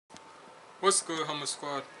What's good, Hummer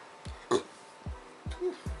Squad?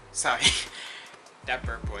 Sorry, that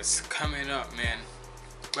burp was coming up, man.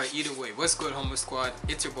 But either way, what's good, Hummer Squad?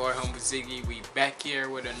 It's your boy, Humble Ziggy. We back here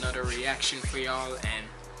with another reaction for y'all, and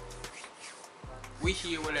we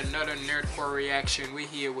here with another nerdcore reaction. We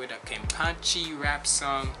here with a KENPACHI rap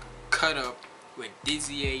song, Cut Up, with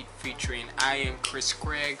DizzyEight featuring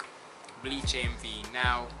IAMCHRISCRAIG, BLEACH AMV.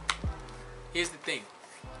 Now, here's the thing.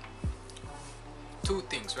 Two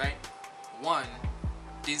things, right? One,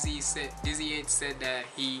 DizzyEight said that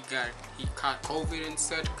he caught COVID and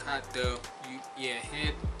such, caught the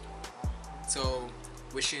head. So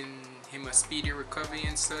wishing him a speedy recovery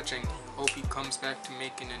and such, and hope he comes back to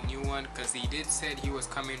making a new one, because he did said he was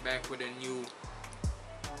coming back with a new,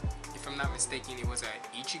 if I'm not mistaken, it was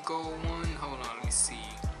a Ichigo one. Hold on, let me see.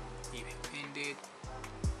 He pinned it.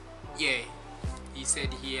 Yeah, he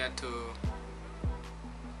said he had to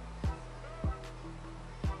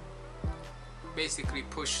basically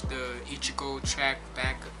push the Ichigo track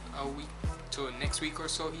back a week to next week or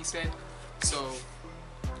so, he said. So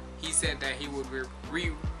he said that he would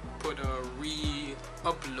put a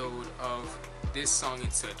re-upload of this song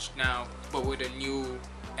and such now, but with a new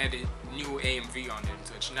AMV on it and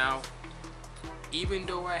such. Now, even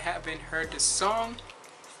though I haven't heard the song,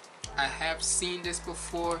 I have seen this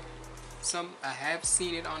before. I have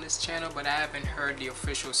seen it on this channel, but I haven't heard the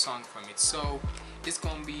official song from it. So it's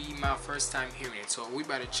gonna be my first time hearing it. So we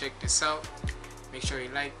better check this out. Make sure you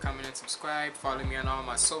like, comment, and subscribe. Follow me on all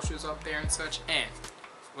my socials up there and such. And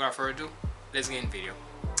without further ado, let's get in the video.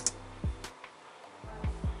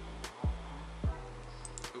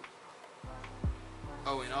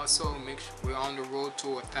 Oh, and also make sure we're on the road to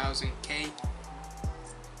 1,000K.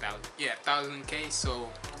 1,000K. So,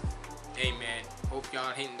 hey man, hope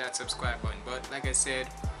y'all hitting that subscribe button. But like I said,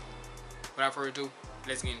 without further ado,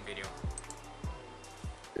 let's get in the video.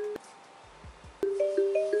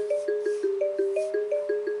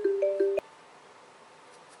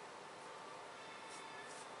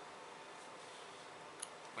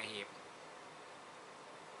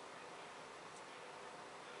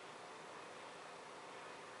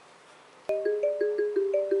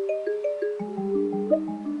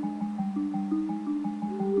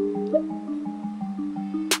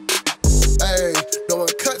 Hey, no one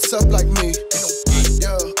cuts up like me.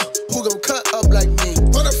 Yeah, who gon' cut up like me?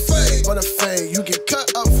 Run a fade, you get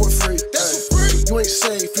cut up for free. That's for free. You ain't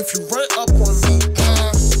safe if you run up on me.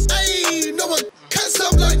 Hey, no one cuts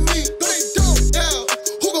up like me. No, they don't. Yeah,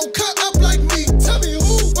 who gon' cut up like me? Tell me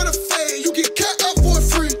who. Run a fade, you get cut up for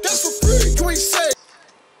free. That's for free. You ain't safe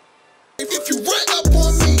if you run up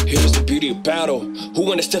on me. Here's the beauty of battle. Who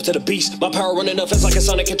wanna step to the beast? My power running up fast like a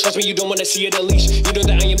sonic, and trust me, you don't wanna see it unleashed. You know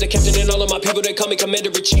that I am the captain, and all of my people, they call me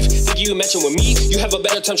Commander-in-Chief. Think you matching with me? You have a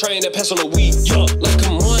better time trying to pass on the weed. Yo, like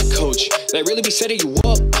come on, coach. They really be setting you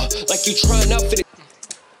up, like you trying out for the.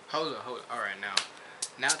 Hold on. Alright,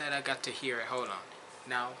 now that I got to hear it, hold on.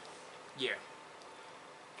 Now, yeah.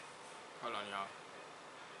 Hold on, y'all.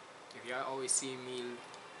 If y'all always see me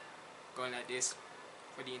going like this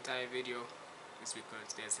for the entire video, it's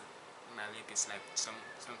because my lip is like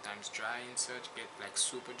sometimes dry and such, get like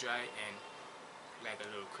super dry and like a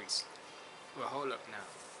little crease. Well, hold up now.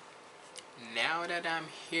 Now that I'm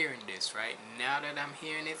hearing this, right? Now that I'm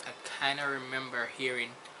hearing it, I kind of remember hearing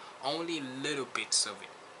only little bits of it.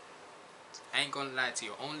 I ain't gonna lie to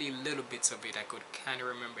you, only little bits of it I could kind of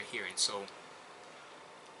remember hearing. So,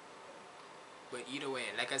 but either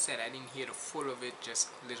way, like I said, I didn't hear the full of it, just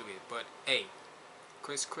a little bit. But hey,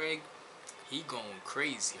 KENPACHI, he going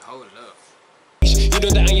crazy. Hold up. You know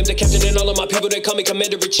that I am the captain, and all of my people, they call me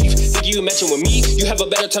Commander-in-Chief. Think you matching with me? You have a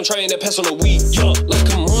better time trying to pass on the weed. Yo, like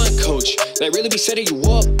come on, coach. They really be setting you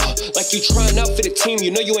up, like you trying out for the team.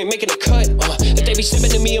 You know you ain't making a cut. If they be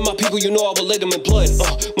stepping to me and my people, you know I will lay them in blood.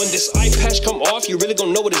 When this eye patch come off, you really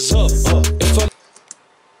gonna know what is up.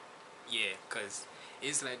 Yeah, cause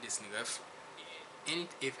it's like this, nigga.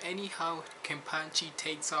 If anyhow KENPACHI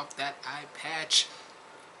takes off that eye patch,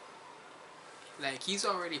 like he's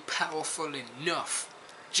already powerful enough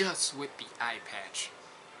just with the eye patch,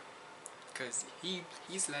 cause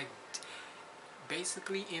he's like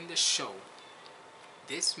basically in the show,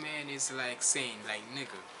 this man is like saying like,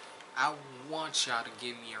 nigga, I want y'all to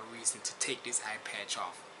give me a reason to take this eye patch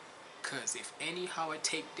off, cause if anyhow I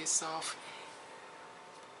take this off,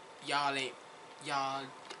 y'all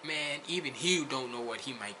man, even he don't know what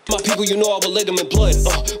he might do. My people, you know I will lay them in blood.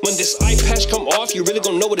 When this eye patch come off, you really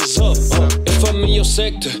gonna know what is up. If I'm in your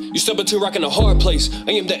sector, you step into rocking a hard place.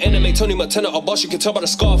 I am the anime Tony Montana, a boss you can tell by the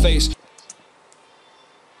scar face.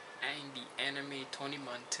 I ain't the anime Tony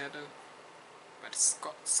Montana, but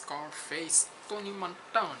Scarface Tony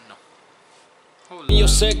Montana. In your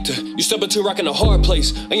sector, you step into rockin' a hard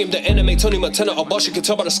place. I am the anime Tony Montana, all boss, you can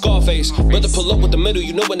tell by the Scarface. Brother pull up with the middle,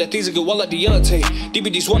 you know when that things get wild like Deontay.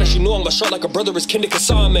 DBD's waters, you know I'm a shot like a brother is Kenda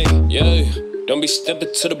Kasame. Yeah, don't be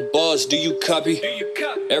stepping to the bars, do you copy?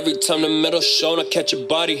 Every time the metal shown, I catch your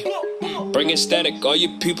body. Bringing static, all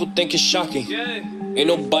you people think it's shocking. Ain't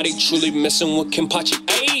nobody truly messing with KENPACHI.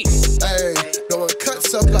 Ayy, Ayy, no one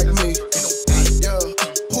cuts up like me. Yeah,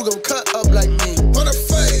 who gon' cut up like me? Run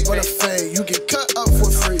a fade, you get cut up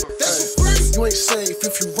for free. That's for free. You ain't safe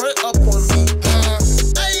if you run up on me.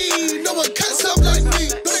 Ayy, no one cuts up like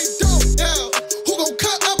me. No, they don't. Yeah, who gon'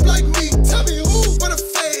 cut up like me? Tell me who. Run a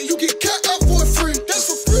fade, you get cut up for free.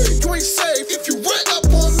 That's for free. You ain't safe if you run up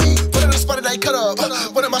on me. Run in the spot that I cut up.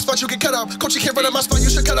 Run in my spot, you get cut up. Coach, you can't run in my spot,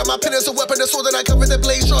 you should cut up. My pen is a weapon, that's all that I cover. That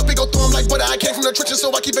blade sharp, it go through him like butter. I came from the trenches,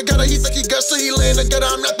 so I keep it gutter. He think he guts, so he lay in the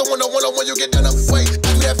gutter. I'm not the one on you get done up. Wait, I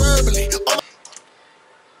do that verbally.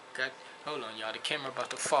 Hold on, y'all. The camera about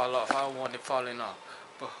to fall off. I don't want it falling off.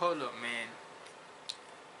 But hold up, man.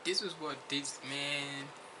 This is what this man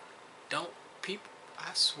don't people.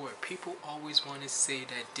 I swear, people always want to say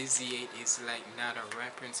that DizzyEight is like not a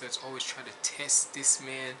rapper, and so it's always try to test this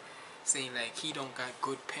man, saying like he don't got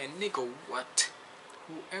good pen. Nigga, what?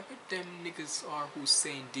 Whoever them niggas are who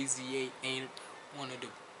saying DizzyEight ain't one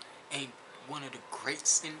of the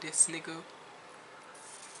greats in this nigga.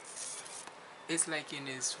 It's like in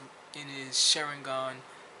his Sharingan,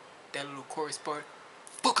 that little chorus part.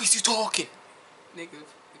 Fuck is you talking? Nigga,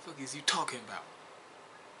 the fuck is you talking about?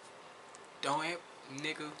 Don't have,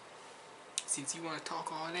 nigga, since you wanna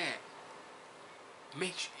talk all that,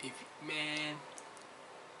 make sure, if man,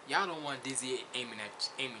 y'all don't want DizzyEight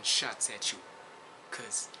aiming shots at you,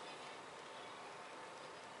 cause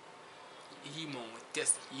he won't with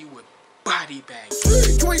this, you would body bag.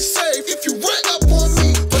 You ain't safe if you run up on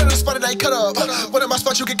me. Run in the spot that I cut up. Run in my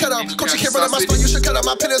spot, you get cut up. Coach, you can't run in my spot, you should cut up.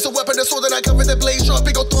 My pen is a weapon, that's all that I cover. That blade sharp,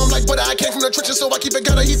 it go through him like butter. I came from the trenches, so I keep it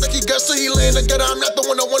gutter. He think he guts, so he lay in the gutter. I'm not the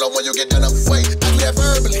one on you get done up. Wait, I do that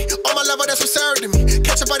verbally. On my level, that's absurd to me.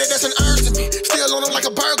 Catch a body, that's an urge to me. Still on him like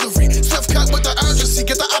a burglary. Self-cut with the urgency.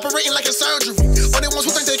 Get the operating like a surgery. Only ones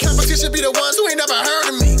who think they competition be the ones who ain't never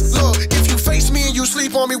heard of me. Look, if you face me and you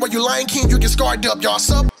sleep on me when you Lion King, you get scarred up. Y'all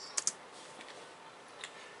sub.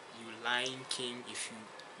 Lion King, if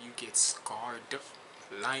you get scarred up.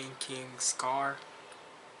 Lion King scar.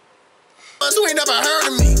 Who ain't never heard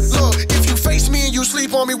of me. Look, if you face me and you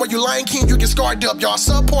sleep on me when you Lion King, you get scarred up. Y'all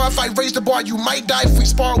subpar, if I raise the bar, you might die if we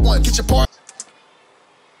spar one. Get your part.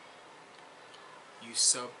 You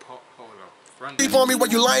subpar, hold up. Run Sleep on me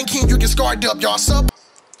when you Lion King, you get scarred up. Y'all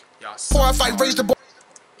subpar, if I raise the bar.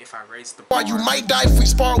 If I raise the bar, you might die if we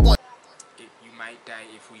spar one. You might die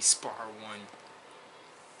if we spar one.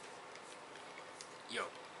 Yo,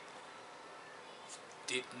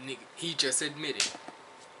 nigga, he just admitted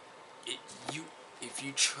it. If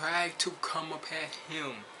you try to come up at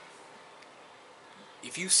him,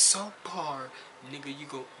 if you subpar, nigga, you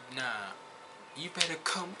go nah. You better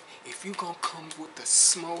come. If you gonna come with the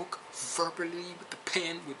smoke verbally with the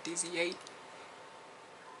pen with DizzyEight,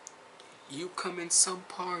 you come in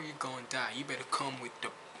subpar, you gonna die. You better come with the.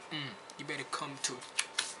 You better come to.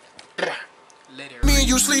 Me and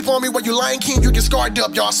you sleep on me when you Lion King, you get scarred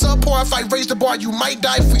up. Y'all subpar, if I raise the bar, you might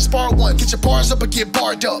die if we spar one. Get your bars up or get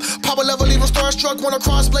barred up. Power level, even starstruck, wanna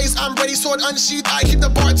cross blaze. I'm ready, sword unsheathed. I keep the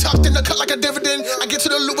bar tucked in the cut like a dividend. I get to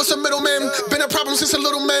the loop with some middlemen. Been a problem since a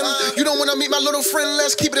little man. You don't wanna meet my little friend,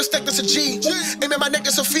 let's keep it a stack, that's a G. Aim at my neck,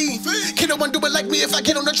 that's a fee. Can no one do it like me? If I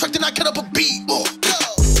get on the track, then I cut up a beat.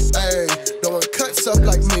 Hey, no one cuts up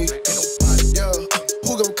like me. Yeah,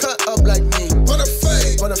 who gon' cut up like me? Run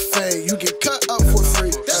a fade, you get cut up for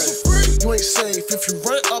free. That's for free. You ain't safe if you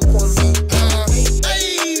run up on me.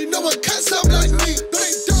 Ayy, no one cuts up like me. No,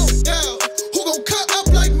 they don't. Yeah, who gon' cut up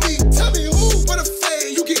like me? Tell me who. Run a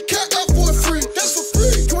fade, you get cut up for free. That's for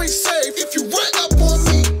free. You ain't safe if you run up on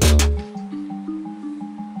me.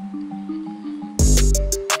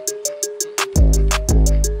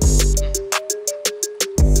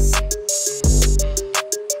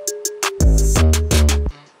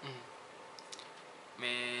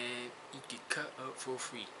 For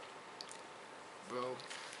free, bro.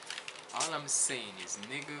 All I'm saying is,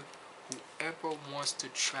 nigga, whoever wants to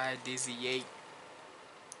try DizzyEight,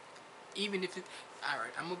 even if it,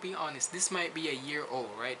 alright, I'm gonna be honest, this might be a year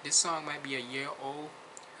old, right? This song might be a year old,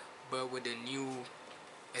 but with a new,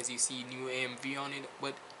 as you see, new AMV on it.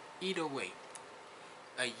 But either way,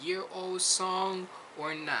 a year old song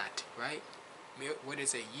or not, right? Whether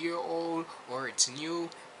it's a year old or it's new,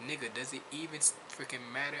 nigga, does it even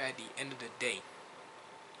freaking matter at the end of the day?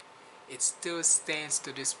 It still stands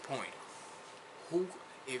to this point. Who,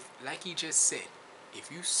 if, like he just said,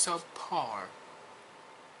 if you subpar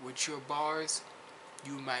with your bars,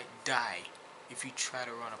 you might die if you try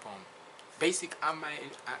to run up on me.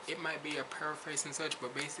 It might be a paraphrase and such,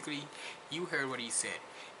 but basically, you heard what he said.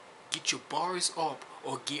 Get your bars up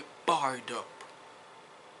or get barred up.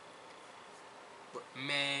 But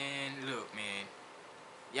man, look, man.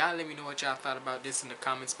 Y'all let me know what y'all thought about this in the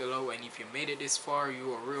comments below. And if you made it this far,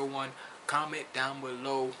 you a real one. Comment down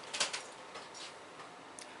below.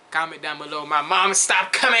 Comment down below. My mom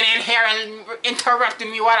stopped coming in here and interrupting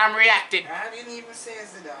me while I'm reacting. I didn't even say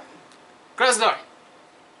it down. Close the door.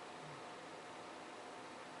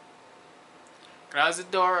 Close the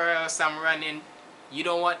door or else I'm running. You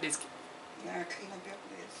don't want this. You gotta clean up your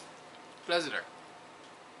place. Close the door.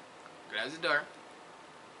 Close the door.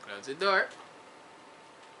 Close the door.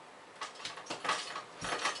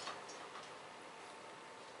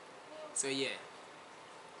 So yeah.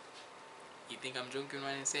 You think I'm joking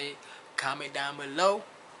when I say comment down below.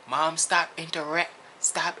 Mom, stop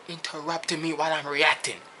interrupting me while I'm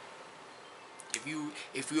reacting.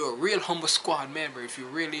 If you're a real Humble Squad member, if you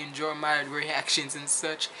really enjoy my reactions and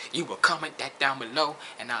such, you will comment that down below,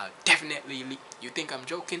 and I'll definitely you think I'm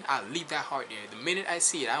joking? I'll leave that heart there. The minute I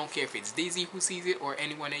see it, I don't care if it's Dizzy who sees it or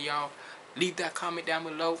anyone of y'all, leave that comment down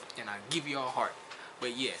below, and I'll give you a heart.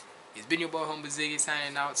 But yeah, it's been your boy Humble Ziggy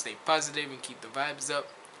signing out. Stay positive and keep the vibes up.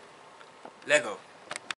 Lego.